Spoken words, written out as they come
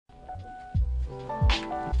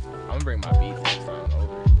gonna bring my beats next time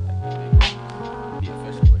over. Like, be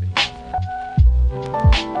official with it. You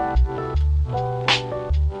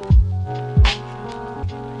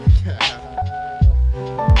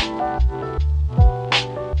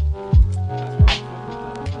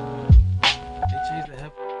know they changed the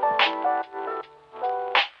hip.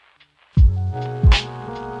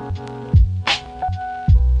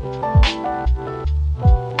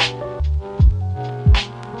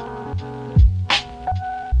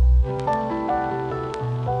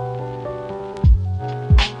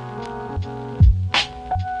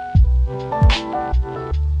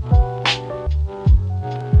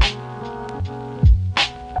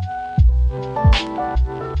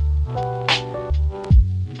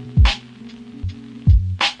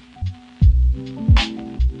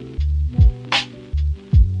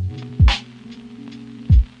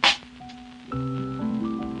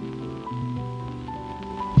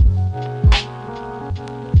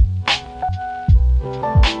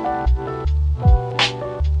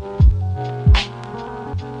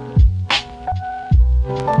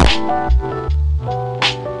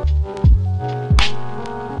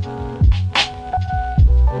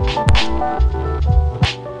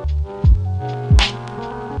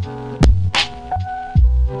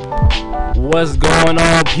 What's going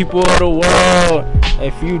on, people of the world?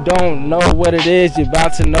 If you don't know what it is, you're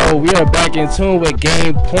about to know. We are back in tune with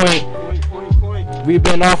Game Point. We've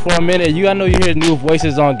been off for a minute. I know you hear new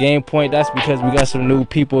voices on Game Point. That's because we got some new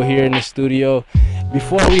people here in the studio.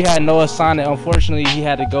 Before we had Noah Sonnet. Unfortunately, he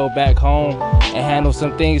had to go back home and handle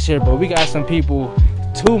some things here. But we got some people,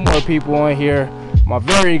 2 more people on here. My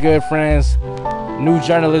very good friends, new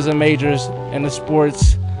journalism majors in the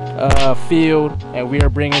sports field, and we are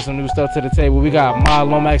bringing some new stuff to the table. We got Ma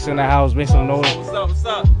Lomax in the house. Make some noise. What's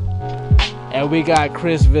up? And we got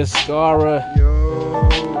Chris Viscara. Yo.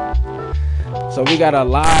 So we got a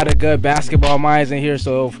lot of good basketball minds in here.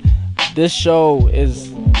 So this show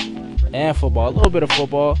is, and football, a little bit of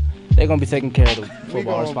football. They're gonna be taking care of the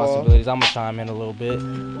football responsibilities. I'm gonna chime in a little bit.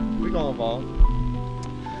 We gonna evolve.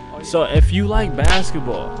 So if you like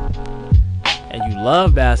basketball and you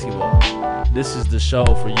love basketball, this is the show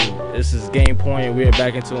for you. This is Game Point. We're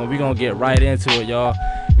back into it. We're going to get right into it, y'all.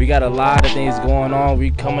 We got a lot of things going on.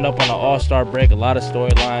 We coming up on an all-star break, a lot of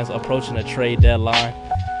storylines, approaching a trade deadline.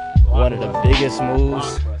 One of the biggest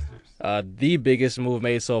moves, the biggest move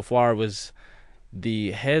made so far was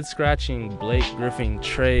the head-scratching Blake Griffin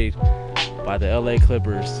trade by the LA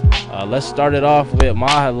Clippers. Let's start it off with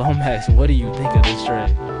Ma Lomax. What do you think of this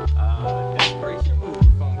trade? Desperation move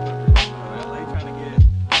from Clippers.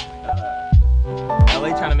 LA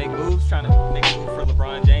trying to make moves, trying to make a move for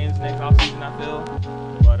LeBron James next offseason, I feel.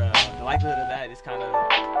 But the likelihood of that is kind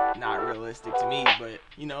of not realistic to me. But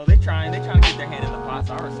you know, they trying to get their hand in the pot,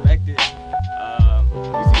 so I respect it.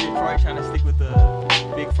 You see Detroit trying to stick with the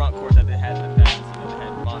big front court that they had in the past. You know, they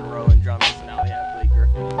had Monroe and Drummond, so now they have Blake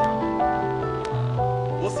Griffin and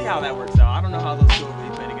Drummond. We'll see how that works out. I don't know how those two will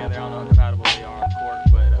really play together. I don't know how compatible they are on the court,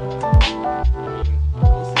 but I mean,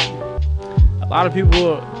 we'll see. A lot of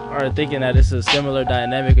people are thinking that it's a similar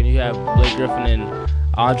dynamic, and you have Blake Griffin and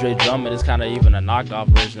Andre Drummond. It's kind of even a knockoff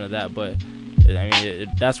version of that, but I mean,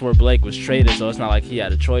 that's where Blake was traded, so it's not like he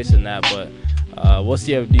had a choice in that. But we'll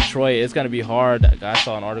see if Detroit, it's going to be hard. I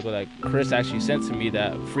saw an article that Chris actually sent to me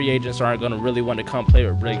that free agents aren't going to really want to come play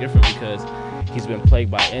with Blake Griffin because he's been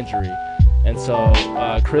plagued by injury. And so,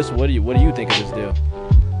 Chris, what do you think of this deal?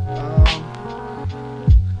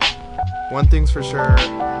 One thing's for sure,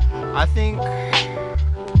 I think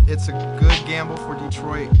it's a good gamble for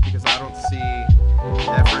Detroit because I don't see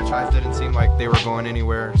that franchise didn't seem like they were going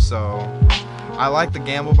anywhere. So I like the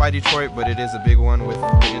gamble by Detroit, but it is a big one with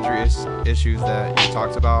the injury issues that you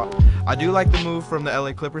talked about. I do like the move from the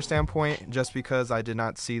LA Clippers standpoint just because I did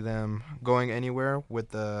not see them going anywhere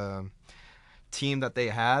with the team that they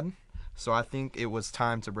had. So I think it was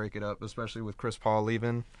time to break it up, especially with Chris Paul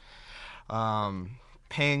leaving.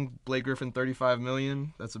 Paying Blake Griffin $35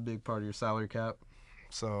 million, that's a big part of your salary cap.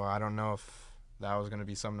 So I don't know if that was going to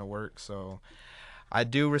be something to work. So I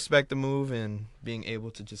do respect the move and being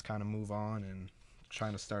able to just kind of move on and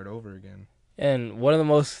trying to start over again. And one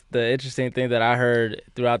of the interesting thing that I heard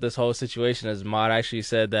throughout this whole situation is Mod actually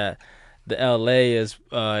said that the LA is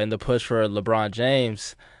in the push for LeBron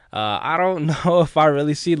James. I don't know if I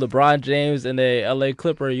really see LeBron James in a LA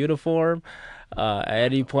Clipper uniform at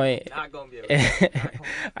any point. Not gonna be able to.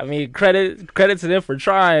 I mean, credit to them for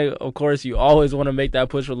trying. Of course, you always want to make that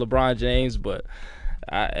push for LeBron James, but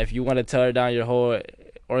if you want to tear down your whole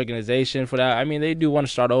organization for that, I mean, they do want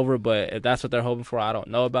to start over, but if that's what they're hoping for, I don't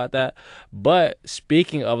know about that. But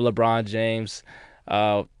speaking of LeBron James,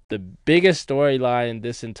 the biggest storyline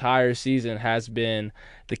this entire season has been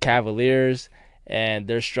the Cavaliers and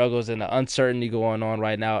their struggles and the uncertainty going on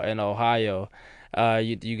right now in Ohio.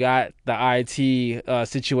 You got the IT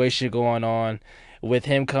situation going on with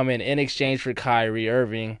him coming in exchange for Kyrie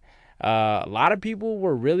Irving. A lot of people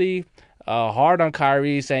were really hard on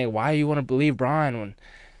Kyrie, saying, why you want to believe Bron?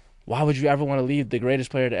 Why would you ever want to leave the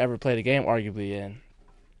greatest player to ever play the game, arguably? And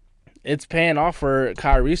it's paying off for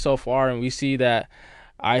Kyrie so far, and we see that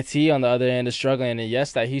IT on the other end is struggling. And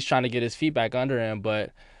yes, that he's trying to get his feet back under him,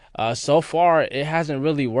 but so far it hasn't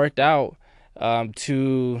really worked out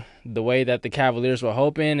to the way that the Cavaliers were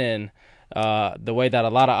hoping, and the way that a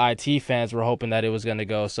lot of IT fans were hoping that it was going to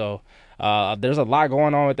go. So there's a lot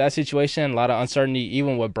going on with that situation, a lot of uncertainty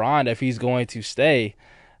even with Bron if he's going to stay.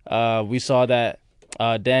 We saw that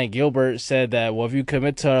Dan Gilbert said that, well, if you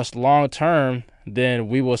commit to us long term, then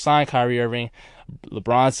we will sign Kyrie Irving.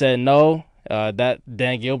 LeBron said no. That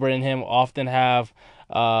Dan Gilbert and him often have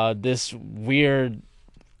this weird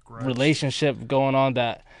relationship going on.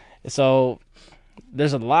 So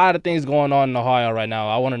there's a lot of things going on in Ohio right now.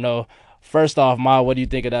 I want to know, first off, Ma, what do you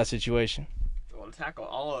think of that situation? Well, to tackle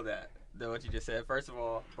all of that, what you just said, first of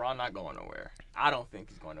all, Bron not going nowhere. I don't think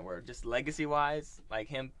he's going nowhere. Just legacy-wise, like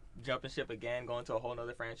him jumping ship again, going to a whole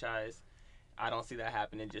nother franchise, I don't see that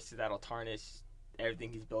happening. Just that'll tarnish everything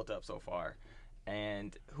he's built up so far.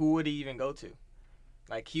 And who would he even go to?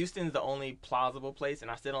 Like, Houston's the only plausible place,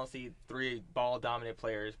 and I still don't see 3 ball-dominant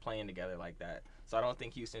players playing together like that. So I don't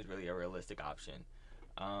think Houston's really a realistic option.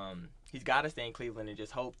 He's got to stay in Cleveland and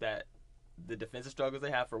just hope that the defensive struggles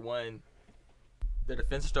they have for one,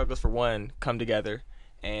 come together,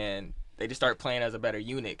 and they just start playing as a better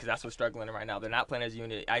unit, because that's what's struggling right now. They're not playing as a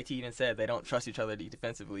unit. IT even said they don't trust each other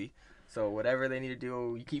defensively. So whatever they need to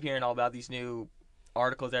do, you keep hearing all about these new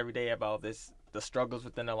articles every day about this, the struggles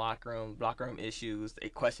within the locker room issues, they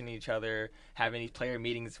questioning each other, having these player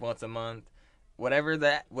meetings once a month.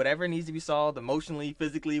 Whatever needs to be solved emotionally,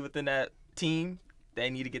 physically within that team, they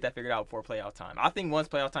need to get that figured out before playoff time. I think once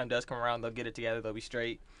playoff time does come around, they'll get it together, they'll be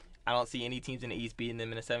straight. I don't see any teams in the East beating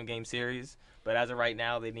them in a 7-game series, but as of right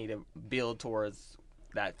now, they need to build towards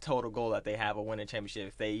that total goal that they have, a winning championship,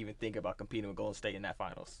 if they even think about competing with Golden State in that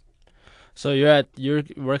finals. So we're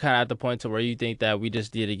kind of at the point to where you think that we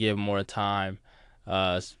just need to give more time to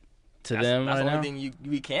them. That's right the only now? thing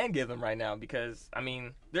we can give them right now, because I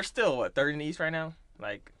mean they're still third in the East right now.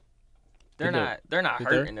 Like they're not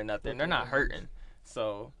hurting or nothing. They're not hurting.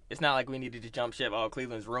 So it's not like we needed to jump ship. Oh,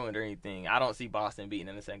 Cleveland's ruined or anything. I don't see Boston beating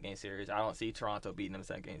them in the 2nd-game series. I don't see Toronto beating them in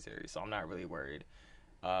the 2nd-game series. So I'm not really worried.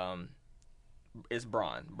 It's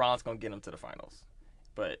Bron. Bron's gonna get them to the finals.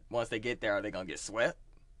 But once they get there, are they gonna get swept?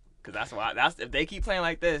 Because if they keep playing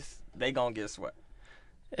like this, they gonna get swept.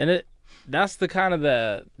 And that's the kind of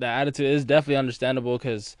the attitude. Is definitely understandable,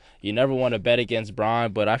 because you never want to bet against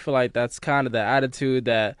Bron, but I feel like that's kind of the attitude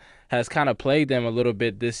that has kind of plagued them a little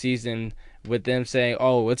bit this season, with them saying,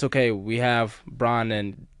 oh, it's okay, we have Bron,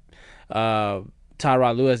 and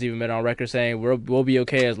Tyronn Lue has even been on record saying we'll be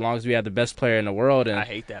okay as long as we have the best player in the world. And I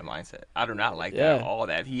hate that mindset. I do not like that at all.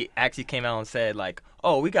 That he actually came out and said, like,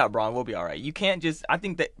 oh, we got Bron, we'll be all right. You can't just – I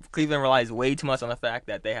think that Cleveland relies way too much on the fact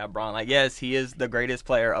that they have Bron. Like, yes, he is the greatest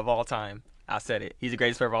player of all time. I said it. He's the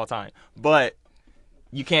greatest player of all time. But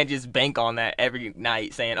you can't just bank on that every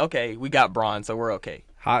night saying, okay, we got Bron, so we're okay.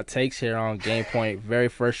 Hot takes here on Game Point. Very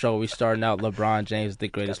first show, we starting out LeBron James, the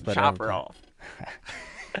greatest player ever. Chopper off.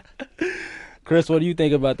 Chris, what do you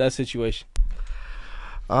think about that situation?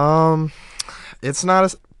 It's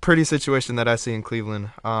not a pretty situation that I see in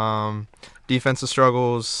Cleveland. Defensive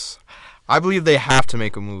struggles. I believe they have to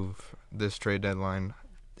make a move this trade deadline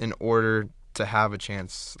in order to have a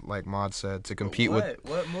chance, like Maud said, to compete with.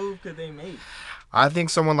 What move could they make? I think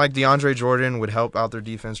someone like DeAndre Jordan would help out their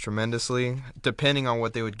defense tremendously, depending on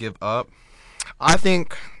what they would give up. I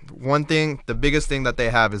think the biggest thing that they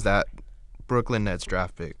have is that Brooklyn Nets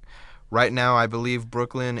draft pick. Right now, I believe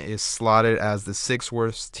Brooklyn is slotted as the 6th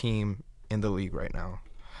worst team in the league right now.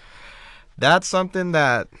 That's something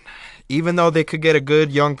that, even though they could get a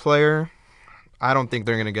good young player, I don't think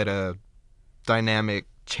they're going to get a dynamic,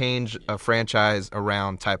 change a franchise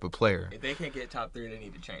around type of player. If they can't get top 3, they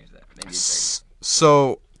need to change that. They need to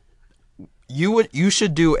So you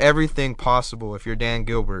should do everything possible if you're Dan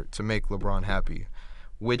Gilbert to make LeBron happy,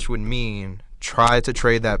 which would mean try to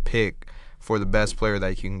trade that pick for the best player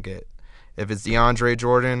that you can get. If it's DeAndre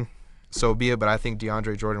Jordan, so be it, but I think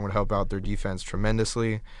DeAndre Jordan would help out their defense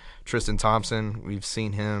tremendously. Tristan Thompson, we've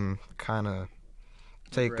seen him kind of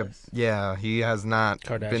take he has not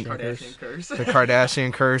Kardashian been. Kardashian curse. The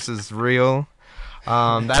Kardashian curse is real.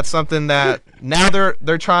 That's something that now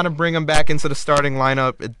they're trying to bring him back into the starting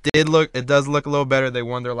lineup. It does look a little better. They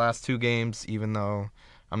won their last 2 games, even though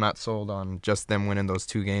I'm not sold on just them winning those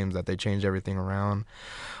 2 games, that they changed everything around.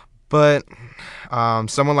 But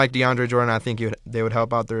someone like DeAndre Jordan, I think they would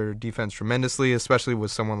help out their defense tremendously, especially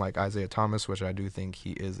with someone like Isaiah Thomas, which I do think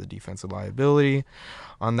he is a defensive liability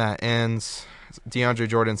on that end. DeAndre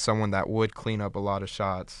Jordan's someone that would clean up a lot of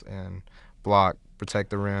shots and block, protect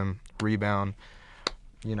the rim, rebound,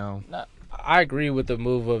 I agree with the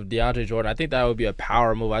move of DeAndre Jordan. I think that would be a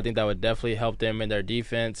power move. I think that would definitely help them in their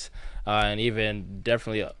defense and even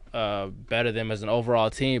definitely better them as an overall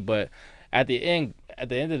team. But at the end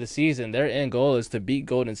of the season, their end goal is to beat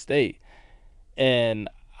Golden State. And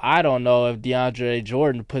I don't know if DeAndre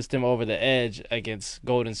Jordan puts them over the edge against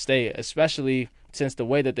Golden State, especially since the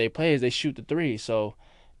way that they play is they shoot the 3. So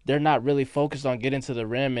they're not really focused on getting to the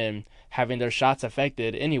rim and having their shots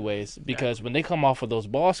affected anyways, because when they come off of those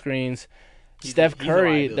ball screens, Steph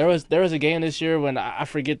Curry, there was a game this year when I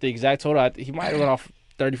forget the exact total. He might have went off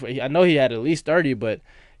 30. I know he had at least 30, but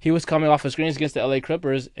he was coming off of screens against the LA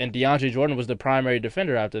Clippers, and DeAndre Jordan was the primary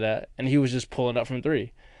defender after that, and he was just pulling up from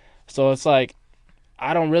 3. So it's like,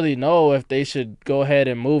 I don't really know if they should go ahead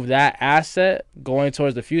and move that asset going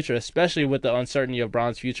towards the future, especially with the uncertainty of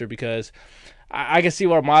Bron's future, because I can see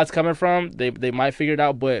where Mod's coming from. They might figure it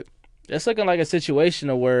out, but it's looking like a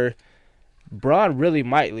situation where Bron really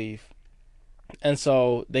might leave. And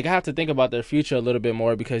so they have to think about their future a little bit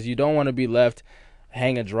more, because you don't want to be left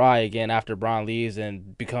hanging dry again after Bron leaves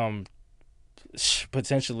and become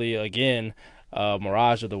potentially, again,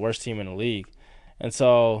 Mirage of the worst team in the league. And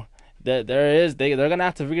so they're going to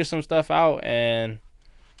have to figure some stuff out, and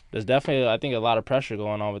there's definitely, I think, a lot of pressure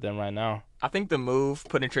going on with them right now. I think the move,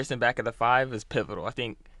 putting Tristan back at the 5, is pivotal. I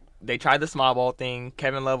think they tried the small ball thing.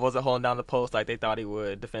 Kevin Love wasn't holding down the post like they thought he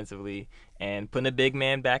would defensively. And putting a big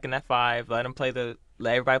man back in that 5, let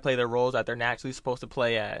everybody play their roles that they're naturally supposed to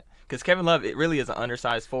play at. Because Kevin Love, it really is an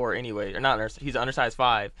undersized 4 anyway. He's an undersized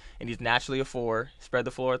 5, and he's naturally a 4. Spread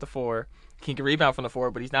the floor at the 4. He can rebound from the 4,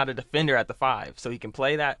 but he's not a defender at the 5. So he can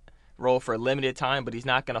play that role for a limited time, but he's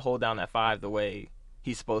not going to hold down that 5 the way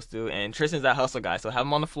he's supposed to. And Tristan's that hustle guy, so have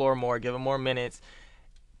him on the floor more, give him more minutes.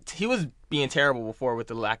 He was being terrible before with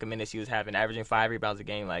the lack of minutes he was having, averaging 5 rebounds a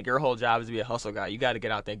game. Like, your whole job is to be a hustle guy. You got to get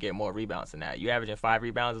out there and get more rebounds than that. You averaging 5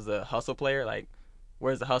 rebounds as a hustle player, like,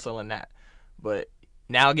 where's the hustle in that? But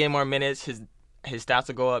now getting more minutes, his stats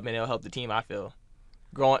will go up, and it'll help the team, I feel.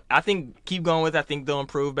 Keep going with it. I think they'll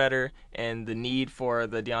improve better, and the need for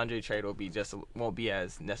the DeAndre trade won't be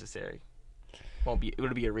as necessary. It'll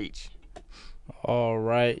be a reach. All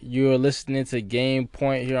right, you are listening to Game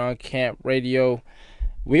Point here on Camp Radio.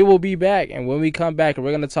 We will be back, and when we come back,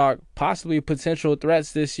 we're going to talk possibly potential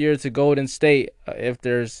threats this year to Golden State, if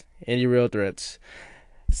there's any real threats.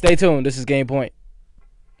 Stay tuned. This is Game Point.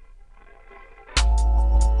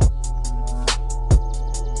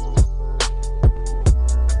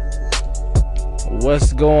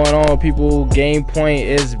 What's going on, people? Game Point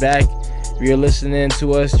is back. If you're listening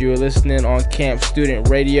to us, you're listening on Camp Student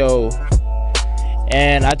Radio.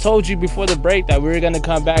 And I told you before the break that we were going to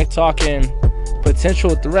come back talking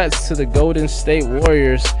potential threats to the Golden State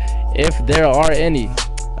Warriors, if there are any.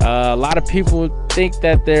 A lot of people think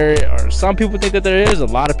that some people think that there is. A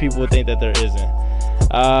lot of people think that there isn't.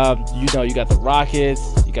 You got the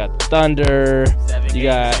Rockets, you got the Thunder, you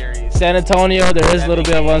got San Antonio. There is a little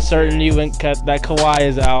bit of uncertainty when that Kawhi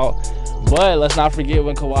is out. But let's not forget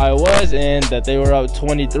when Kawhi was in, that they were up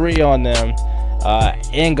 23 on them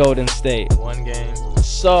in Golden State. One game.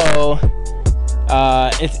 So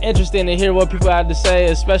it's interesting to hear what people have to say,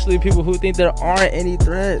 especially people who think there aren't any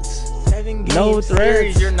threats. 7 game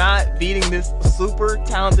series. You're not beating this super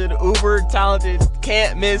talented, uber talented,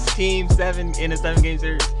 can't miss team in a 7-game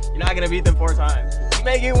series. You're not gonna beat them 4 times. You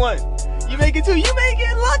may get 1. You may get 2. You may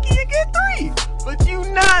get lucky and get 3. But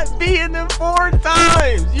you're not beating them 4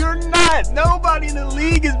 times. You're not. Nobody in the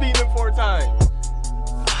league is beating them 4 times.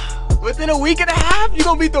 Within a week and a half, you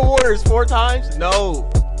gonna beat the Warriors 4 times? No,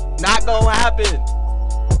 not gonna happen.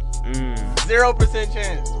 0%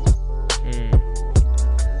 chance.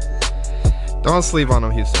 Don't sleep on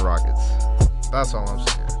them Houston Rockets. That's all I'm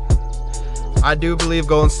saying. I do believe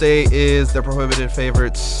Golden State is the prohibited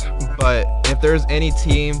favorites, but if there's any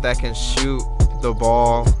team that can shoot the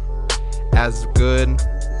ball as good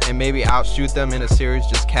and maybe outshoot them in a series,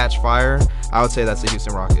 just catch fire, I would say that's the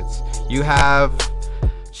Houston Rockets. You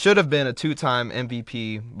should have been a 2-time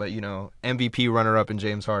MVP, but MVP runner-up in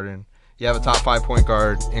James Harden. You have a top 5 point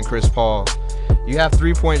guard in Chris Paul. You have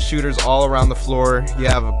 3-point shooters all around the floor. You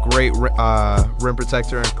have a great rim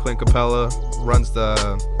protector in Clint Capella, runs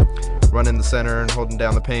the running the center and holding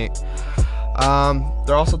down the paint.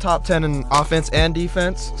 They're also top 10 in offense and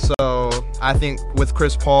defense. So I think with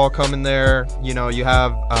Chris Paul coming there, you know, you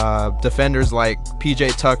have defenders like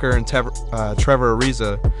PJ Tucker and Trevor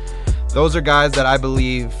Ariza. Those are guys that I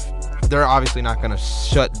believe they're obviously not going to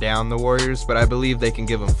shut down the Warriors, but I believe they can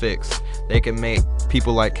give them fix. They can make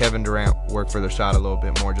people like Kevin Durant work for their shot a little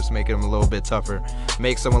bit more, just making them a little bit tougher.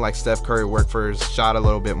 Make someone like Steph Curry work for his shot a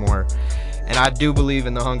little bit more. And I do believe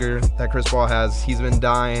in the hunger that Chris Paul has. He's been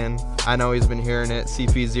dying. I know he's been hearing it.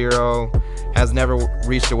 CP0 has never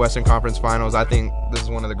reached the Western Conference Finals. I think this is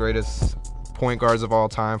one of the greatest point guards of all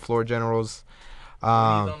time, floor generals. He's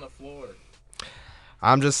on the floor.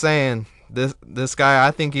 I'm just saying, this guy,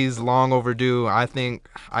 I think he's long overdue. I think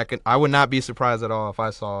I would not be surprised at all if I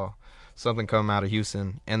saw something come out of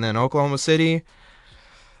Houston. And then Oklahoma City,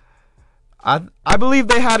 I believe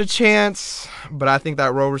they had a chance, but I think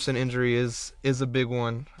that Roberson injury is a big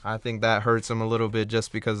one. I think that hurts them a little bit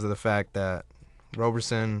just because of the fact that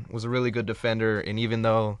Roberson was a really good defender, and even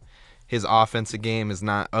though his offensive game is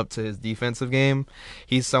not up to his defensive game,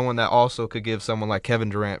 he's someone that also could give someone like Kevin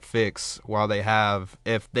Durant fix while they have,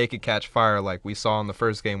 if they could catch fire like we saw in the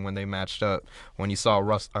first game when they matched up, when you saw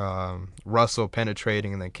Russell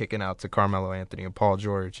penetrating and then kicking out to Carmelo Anthony and Paul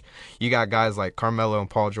George. You got guys like Carmelo and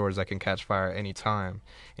Paul George that can catch fire at any time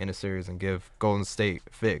in a series and give Golden State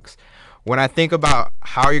fix. When I think about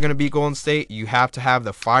how you're going to beat Golden State, you have to have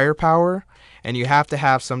the firepower and you have to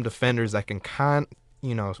have some defenders that can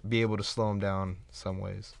be able to slow them down some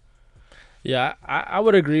ways. Yeah, I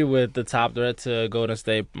would agree with the top threat to Golden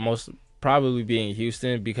State most probably being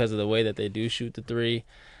Houston because of the way that they do shoot the three,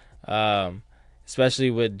 especially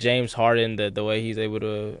with James Harden, the way he's able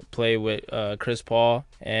to play with Chris Paul.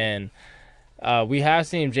 And we have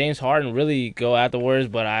seen James Harden really go at the Warriors,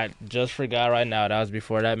 but I just forgot right now. That was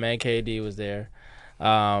before that man KD was there.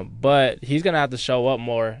 But he's going to have to show up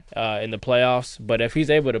more in the playoffs. But if he's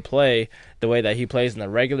able to play the way that he plays in the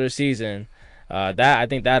regular season, I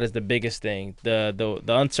think that is the biggest thing. The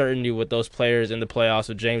uncertainty with those players in the playoffs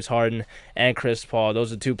with James Harden and Chris Paul.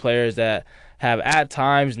 Those are two players that have at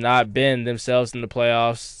times not been themselves in the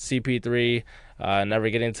playoffs. CP3 never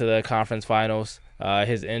getting to the conference finals.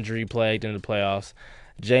 His injury plagued in the playoffs.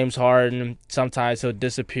 James Harden, sometimes he'll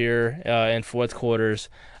disappear in fourth quarters.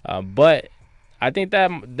 But I think that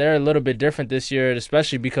they're a little bit different this year,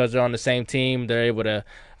 especially because they're on the same team. They're able to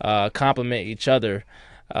complement each other.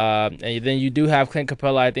 And then you do have Clint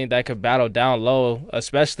Capella, I think, that could battle down low,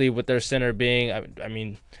 especially with their center being, I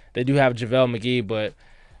mean, they do have JaVale McGee, but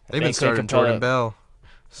they've been starting Jordan Bell.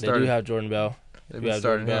 They do have Jordan Bell. They've been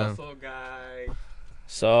starting him.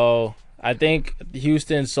 So I think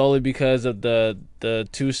Houston solely because of the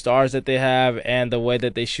two stars that they have and the way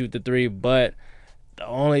that they shoot the three, but the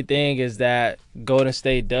only thing is that Golden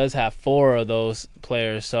State does have four of those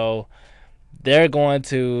players, so they're going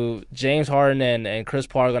to – James Harden and Chris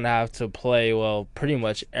Paul are going to have to play, well, pretty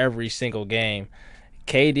much every single game.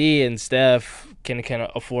 KD and Steph can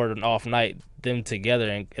afford an off night, them together,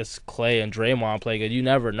 and it's Clay and Draymond play good. You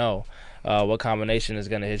never know what combination is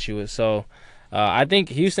going to hit you with. So I think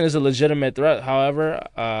Houston is a legitimate threat. However,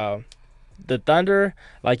 the Thunder,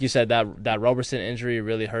 like you said, that Roberson injury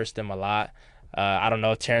really hurts them a lot. I don't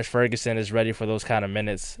know if Terrence Ferguson is ready for those kind of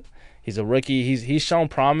minutes. He's a rookie. He's shown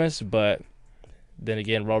promise, but then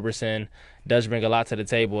again, Roberson does bring a lot to the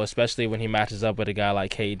table, especially when he matches up with a guy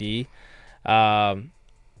like KD.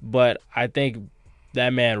 But I think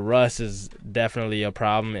that man Russ is definitely a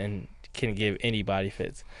problem and can give anybody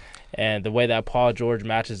fits. And the way that Paul George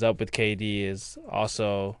matches up with KD is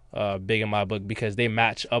also big in my book because they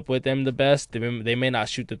match up with them the best. They may not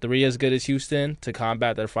shoot the three as good as Houston to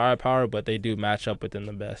combat their firepower, but they do match up with them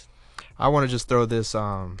the best. I want to just throw this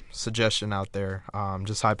suggestion out there,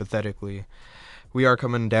 just hypothetically. We are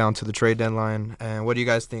coming down to the trade deadline, and what do you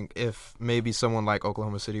guys think if maybe someone like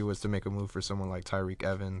Oklahoma City was to make a move for someone like Tyreke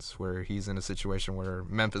Evans, where he's in a situation where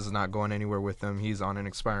Memphis is not going anywhere with him, he's on an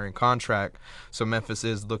expiring contract, so Memphis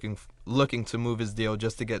is looking to move his deal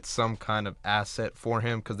just to get some kind of asset for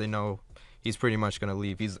him because they know he's pretty much going to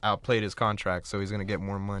leave. He's outplayed his contract, so he's going to get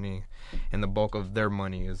more money, and the bulk of their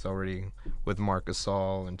money is already with Marc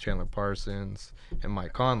Gasol and Chandler Parsons and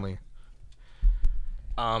Mike Conley.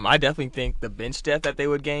 I definitely think the bench depth that they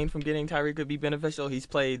would gain from getting Tyreke could be beneficial. He's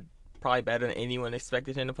played probably better than anyone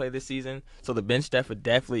expected him to play this season. So the bench depth would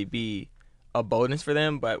definitely be a bonus for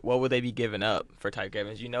them. But what would they be giving up for Tyreke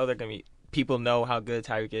Evans? You know they're going to be – people know how good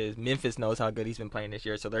Tyreke is. Memphis knows how good he's been playing this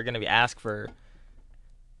year. So they're going to be asked for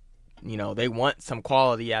 – they want some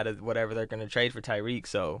quality out of whatever they're going to trade for Tyreke.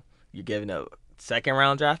 So you're giving up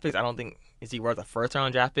second-round draft picks. I don't think is he worth a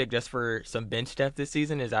first-round draft pick just for some bench depth this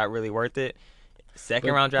season? Is that really worth it? Second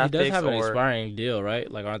But round draft he does picks have an or expiring deal,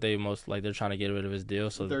 right? Like, aren't they they're trying to get rid of his deal?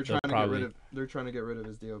 So they're they'll probably they're trying to get rid of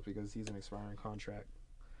his deal because he's an expiring contract.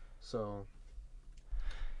 So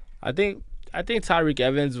I think Tyreek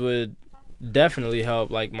Evans would definitely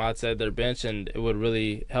help, like Mott said, their bench, and it would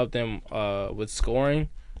really help them with scoring.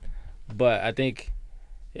 But I think,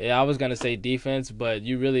 I was gonna say defense, but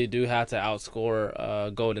you really do have to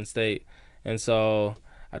outscore Golden State, and so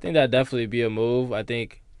I think that definitely be a move. I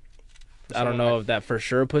don't know if that for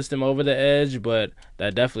sure puts them over the edge, but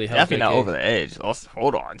that definitely helps. definitely not over the edge.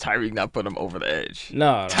 Hold on, Tyreek not put him over the edge.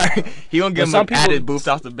 No. He gonna give But him an added boost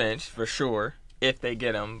off the bench for sure if they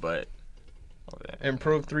get him, but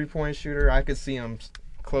improved 3-point shooter. I could see him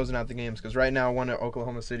closing out the games because right now one of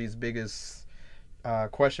Oklahoma City's biggest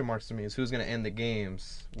question marks to me is who's going to end the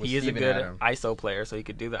games. With he is Steven a good Adams. ISO player, so he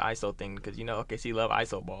could do the ISO thing because OKC love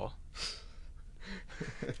ISO ball.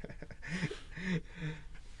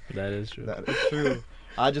 That is true. That is true.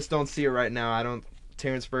 I just don't see it right now.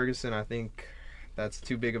 Terrence Ferguson, I think that's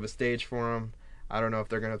too big of a stage for him. I don't know if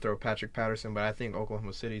they're going to throw Patrick Patterson, but I think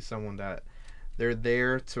Oklahoma City is someone that they're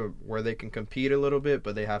there to where they can compete a little bit,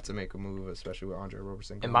 but they have to make a move, especially with Andre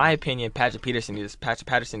Roberson. In my opinion, Patrick Patterson needs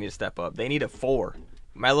to step up. They need a 4.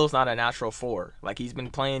 Melo's not a natural 4. Like, he's been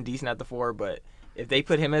playing decent at the 4, but if they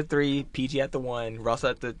put him at 3, PG at the 1,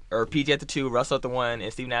 PG at the 2, Russell at the 1,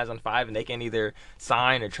 and Steven Adams on 5, and they can either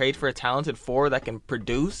sign or trade for a talented 4 that can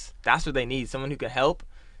produce, that's what they need. Someone who can help.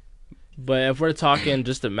 But if we're talking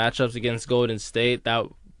just the matchups against Golden State,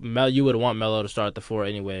 you would want Melo to start the 4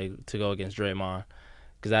 anyway to go against Draymond,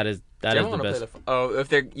 because that is the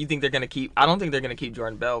best. You think they're gonna keep? I don't think they're gonna keep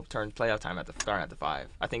Jordan Bell turn playoff time starting at the 5.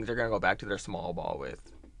 I think they're gonna go back to their small ball with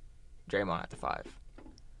Draymond at the 5.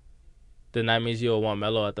 Then that means you'll want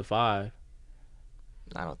Melo at the 5.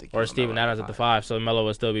 I don't think. Or Steven Adams at the 5, so Melo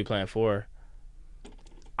would still be playing 4.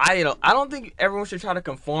 I don't think everyone should try to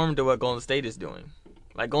conform to what Golden State is doing.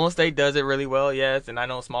 Like, Golden State does it really well, yes, and I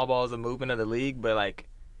know small ball is a movement of the league, but like,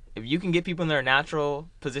 if you can get people in their natural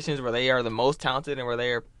positions where they are the most talented and where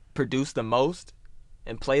they produce the most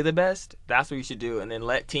and play the best, that's what you should do. And then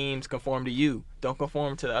let teams conform to you. Don't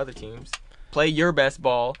conform to the other teams. Play your best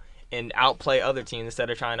ball and outplay other teams instead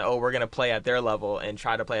of trying to, we're going to play at their level and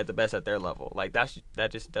try to play at the best at their level. Like,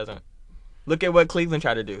 that just doesn't. Look at what Cleveland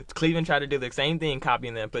tried to do. Cleveland tried to do the same thing,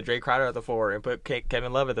 copying them, put Jay Crowder at the 4 and put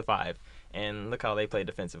Kevin Love at the 5. And look how they play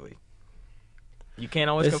defensively. You can't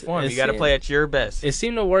always conform. You got to play at your best. It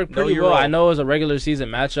seemed to work pretty well. I know it was a regular season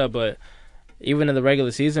matchup, but even in the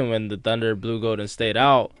regular season when the Thunder blew Golden State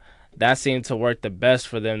out, that seemed to work the best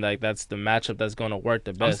for them. Like, that's the matchup that's going to work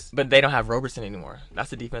the best. But they don't have Roberson anymore.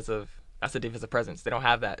 That's the defensive presence. They don't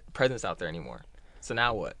have that presence out there anymore. So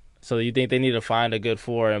now what? So you think they need to find a good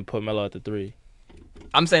 4 and put Melo at the 3?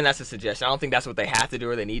 I'm saying that's a suggestion. I don't think that's what they have to do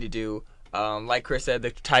or they need to do. Like Chris said,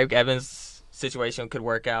 the Tyreek Evans situation could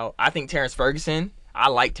work out. I think I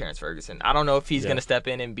like Terrence Ferguson. I don't know if he's going to step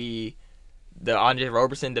in and be the Andre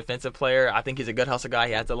Roberson defensive player. I think he's a good hustle guy.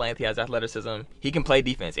 He has the length. He has athleticism. He can play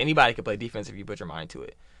defense. Anybody can play defense if you put your mind to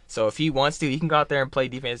it. So if he wants to, he can go out there and play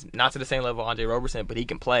defense, not to the same level of Andre Roberson, but he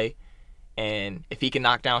can play. And if he can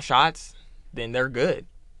knock down shots, then they're good.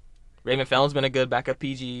 Raymond Felton's been a good backup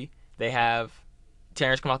PG. They have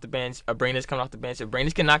Terrence come off the bench. Abrines coming off the bench. If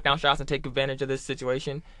Abrines can knock down shots and take advantage of this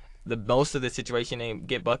situation, the most of the situation and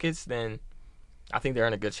get buckets, then I think they're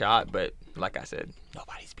in a good shot. But like I said,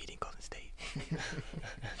 nobody's beating Golden State.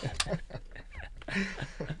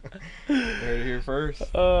 Heard it here first.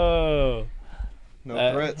 Oh.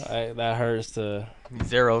 No threats. That hurts to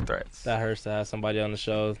 0 threats. That hurts to have somebody on the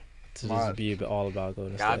show to just be all about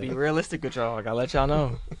Golden State. Gotta be realistic with y'all. I gotta let y'all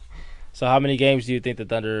know. So how many games do you think the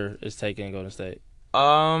Thunder is taking Golden State?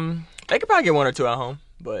 They could probably get 1 or 2 at home,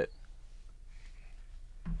 but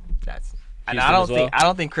that's. And I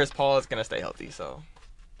don't think Chris Paul is gonna stay healthy. So,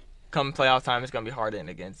 come playoff time, it's gonna be Harden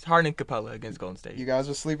and Capella against Golden State. You guys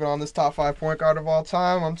are sleeping on this top 5 point guard of all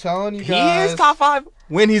time. I'm telling you He guys. is top 5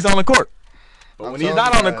 when he's on the court. But when he's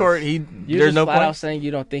not on the court, there's no point. Flat out saying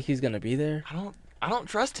you don't think he's gonna be there. I don't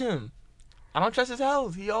trust him. I don't trust his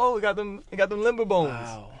health. He got them limber bones.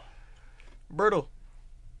 Wow. Brittle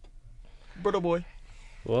boy.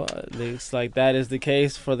 Well, it looks like that is the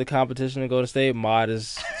case for the competition in Golden State. Mod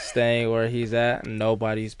is staying where he's at.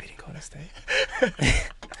 Nobody's beating Golden State.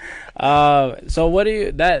 So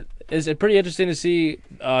that is it pretty interesting to see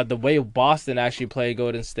the way Boston actually played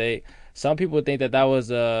Golden State. Some people think that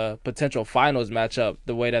was a potential finals matchup,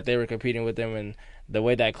 the way that they were competing with them and the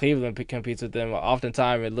way that Cleveland competes with them.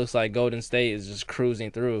 Oftentimes, it looks like Golden State is just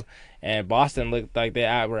cruising through, and Boston looked like they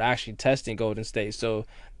were actually testing Golden State. So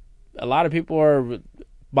a lot of people are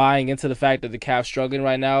buying into the fact that the Cavs struggling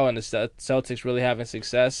right now and the Celtics really having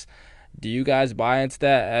success. Do you guys buy into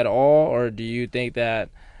that at all, or do you think that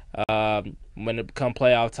when it come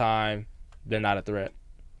playoff time, they're not a threat?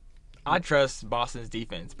 I trust Boston's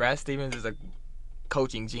defense. Brad Stevens is a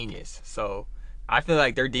coaching genius, so I feel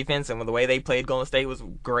like their defense and the way they played Golden State was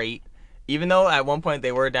great. Even though at one point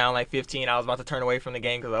they were down like 15, I was about to turn away from the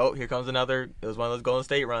game because, here comes another. It was one of those Golden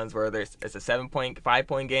State runs where it's a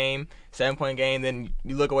 5-point game, 7-point game, then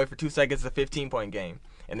you look away for 2 seconds, it's a 15-point game.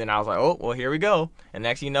 And then I was like, well, here we go. And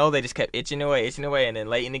next thing you know, they just kept itching away. And then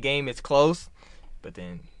late in the game, it's close. But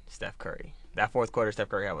then Steph Curry. That fourth quarter Steph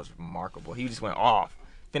Curry had was remarkable. He just went off.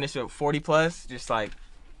 Finished with 40+, just like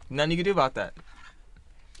nothing you could do about that.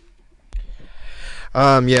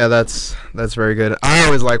 Yeah, that's very good. I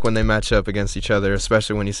always like when they match up against each other,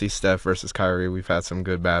 especially when you see Steph versus Kyrie. We've had some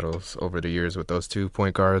good battles over the years with those 2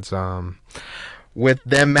 point guards. With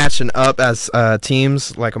them matching up as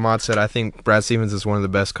teams, like Ahmad said, I think Brad Stevens is one of the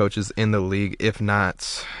best coaches in the league, if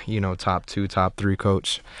not, top 2, top 3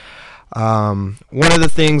 coach. One of the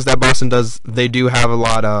things that Boston does, they do have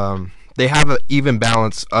they have an even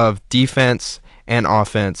balance of defense and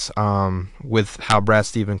offense with how Brad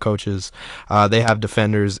Stevens coaches. They have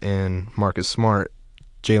defenders in Marcus Smart,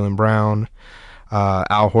 Jaylen Brown,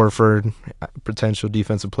 Al Horford, potential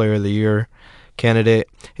Defensive Player of the Year candidate.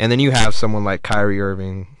 And then you have someone like Kyrie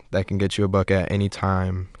Irving that can get you a buck at any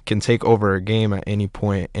time, can take over a game at any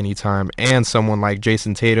point, anytime. And someone like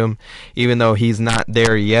Jason Tatum, even though he's not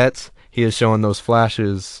there yet, he is showing those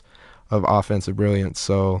flashes of offensive brilliance.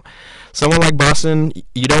 So someone like Boston,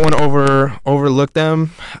 you don't want to overlook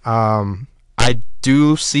them. I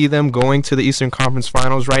do see them going to the Eastern Conference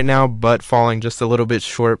Finals right now, but falling just a little bit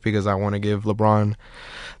short because I want to give LeBron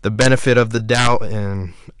the benefit of the doubt,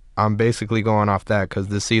 and I'm basically going off that because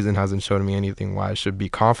this season hasn't shown me anything why I should be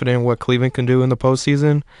confident in what Cleveland can do in the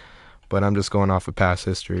postseason, but I'm just going off of past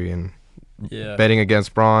history and betting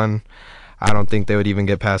against Braun. I don't think they would even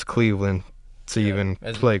get past Cleveland to even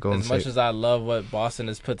play Golden State. As much as I love what Boston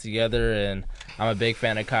has put together, and I'm a big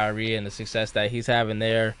fan of Kyrie and the success that he's having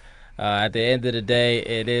there, at the end of the day,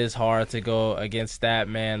 it is hard to go against that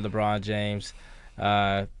man, LeBron James.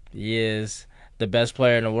 He is the best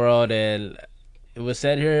player in the world, and it was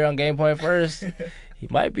said here on Game Point First, he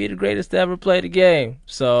might be the greatest to ever play the game.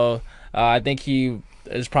 So I think he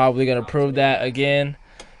is probably going to prove that again.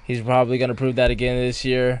 He's probably going to prove that again this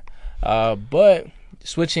year. But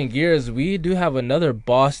switching gears, we do have another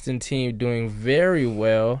Boston team doing very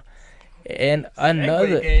well. And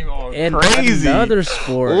another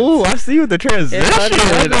sport. Ooh, I see you with the transition.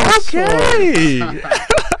 Okay.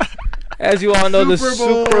 As you all know, the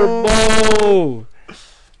Super Bowl.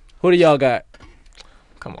 Who do y'all got?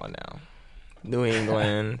 Come on now. New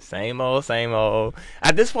England, same old.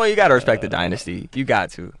 At this point, you got to respect the dynasty. You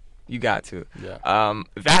got to. Yeah.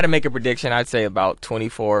 If I had to make a prediction, I'd say about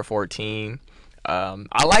 24-14.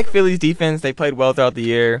 I like Philly's defense. They played well throughout the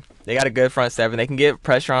year. They got a good front seven. They can get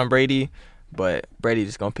pressure on Brady, but Brady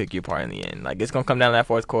just going to pick you apart in the end. Like, it's going to come down to that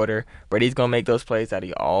fourth quarter. Brady's going to make those plays that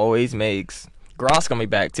he always makes. Gronk's going to be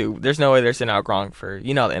back, too. There's no way they're sending out Gronk for,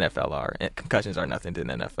 the NFL are. Concussions are nothing to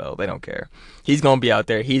the NFL. They don't care. He's going to be out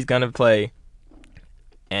there. He's going to play.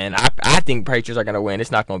 And I think Patriots are going to win.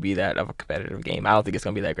 It's not going to be that of a competitive game. I don't think it's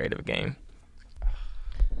going to be that great of a game.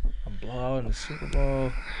 Blowout in the Super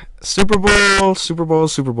Bowl.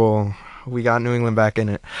 Super Bowl. We got New England back in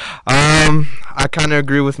it. I kind of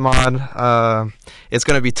agree with Mod. It's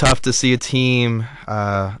going to be tough to see a team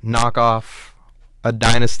knock off a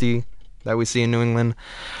dynasty that we see in New England.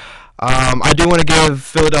 I do want to give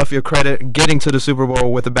Philadelphia credit getting to the Super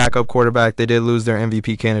Bowl with a backup quarterback. They did lose their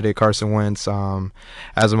MVP candidate, Carson Wentz.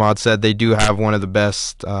 As Ahmad said, they do have one of the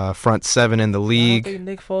best front seven in the league. I don't think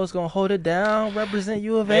Nick Foles going to hold it down, represent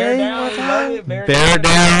U of A. Bear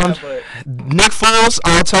down. Nick Foles,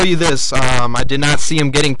 I'll tell you this. I did not see him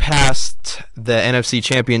getting past the NFC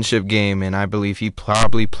Championship game, and I believe he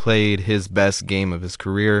probably played his best game of his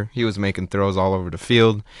career. He was making throws all over the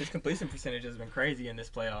field. His completion percentage has been crazy in this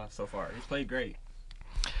playoff so far. He's played great.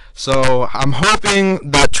 So I'm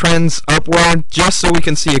hoping that trends upward just so we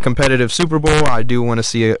can see a competitive Super Bowl. I do want to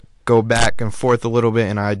see it go back and forth a little bit,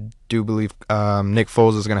 and I do believe Nick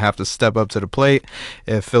Foles is going to have to step up to the plate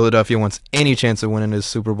if Philadelphia wants any chance of winning this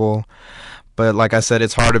Super Bowl. But like I said,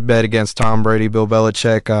 it's hard to bet against Tom Brady, Bill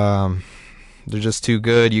Belichick. They're just too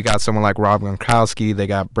good. You got someone like Rob Gronkowski. They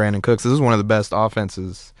got Brandon Cooks. This is one of the best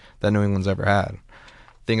offenses that New England's ever had.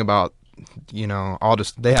 Think about,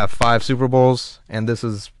 they have 5 Super Bowls, and this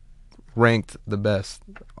is ranked the best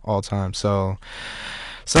all time. So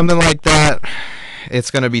something like that,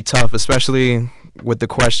 it's going to be tough, especially with the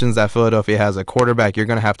questions that Philadelphia has at quarterback. You're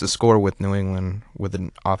going to have to score with New England with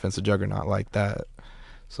an offensive juggernaut like that.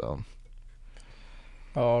 So,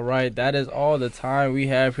 all right, that is all the time we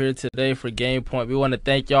have here today for Game Point. We want to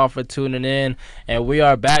thank y'all for tuning in, and we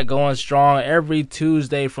are back going strong every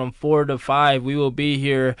Tuesday from 4 to 5. We will be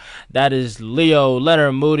here. That is Leo,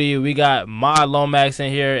 Leonard Moody. We got Ma Lomax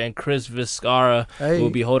in here and Chris Viscara. Hey. We'll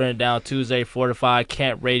be holding it down Tuesday, 4 to 5,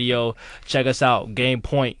 Camp Radio. Check us out, Game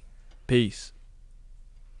Point. Peace.